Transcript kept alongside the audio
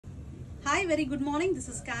Hi, very good morning. This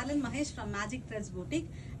is Carolyn Mahesh from Magic Threads Boutique.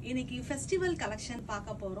 இன்னைக்கு festival collection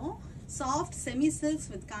பார்க்க போறோம். Soft semi silks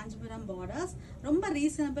with Kanjipuram borders. ரொம்ப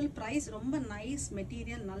reasonable price, ரொம்ப nice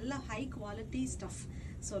material, நல்ல high quality stuff.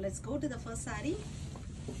 So let's go to the first saree.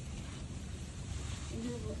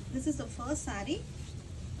 This is the first saree.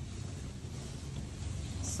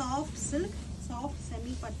 Soft silk, soft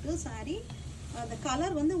semi pattu saree. The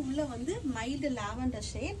color வந்து உள்ள வந்து mild lavender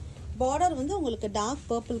shade. Border வந்து உங்களுக்கு dark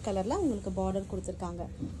purple கலர்ல உங்களுக்கு border கொடுத்திருக்காங்க.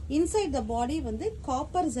 Inside the body வந்து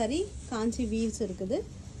copper zari காஞ்சி weaves இருக்குது.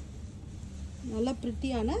 நல்ல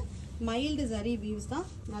prettyயான mild zari weaves தான்.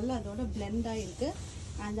 நல்ல அதோட blend ஆ இருக்கு.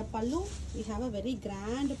 And the pallu, we have a very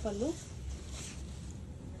grand pallu.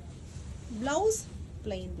 Blouse,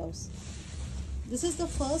 plain blouse. This is the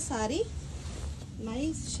first saree.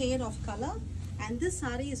 Nice shade of color. And this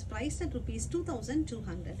saree is priced at rupees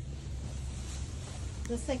 2200.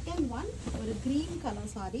 The second one, a green color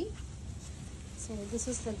saree. So this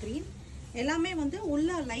is the green. எல்லாமே வந்து உள்ள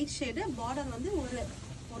light shade, border வந்து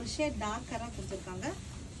ஒரு shade darker ஆ கொடுத்திருக்காங்க.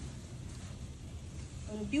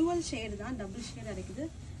 ஒரு dual shade தான், double shade இருக்குது.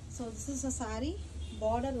 So this is a saree.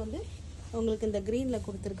 Border வந்து உங்களுக்கு இந்த greenல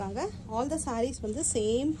கொடுத்திருக்காங்க. All the sarees வந்து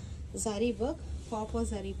same zari work, copper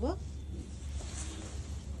zari work.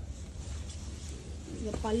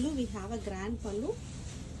 The pallu, we have a grand pallu.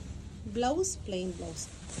 Blouse, plain blouse.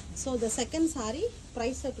 So the second saree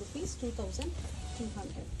price at rupees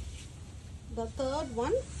 2200. The third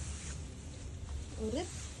one, a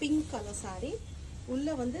pink color saree.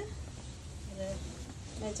 Ulla vandu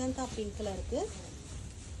magenta pink color irukku.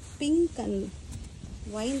 Pink and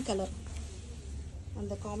wine color and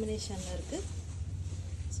the combination la irukku.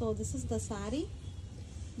 So this is the saree.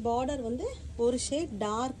 Border vandu ஒரு shade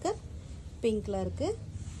darker pink la irukku.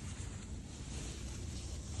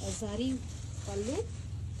 A zari pallu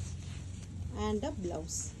and a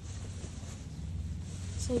blouse.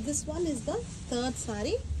 So this one is the third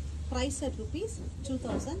saree, price at rupees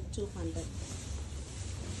 2200.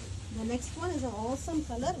 The next one is an awesome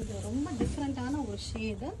color with a romba different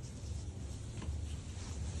shade.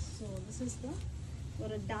 So this is the or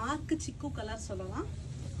a dark chiku color solala.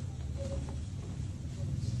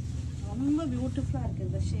 Romba beautiful ah irukku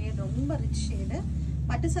the shade, romba rich shade.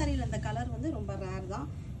 Pattu saree la the color vandu romba rare da.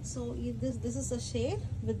 So this is a shade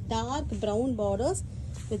with dark brown borders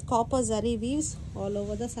with copper zari weaves all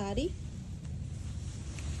over the saree.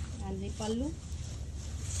 And the pallu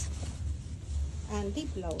and the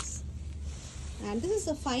blouse. And this is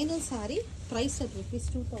the final saree, priced at rupees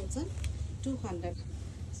 2200.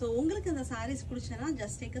 So உங்களுக்கு இந்த sarees பிடிச்சனா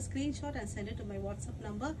just take a screenshot and send it to my WhatsApp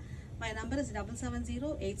number. My number is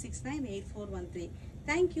 7708698413.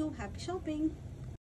 Thank you. Happy shopping.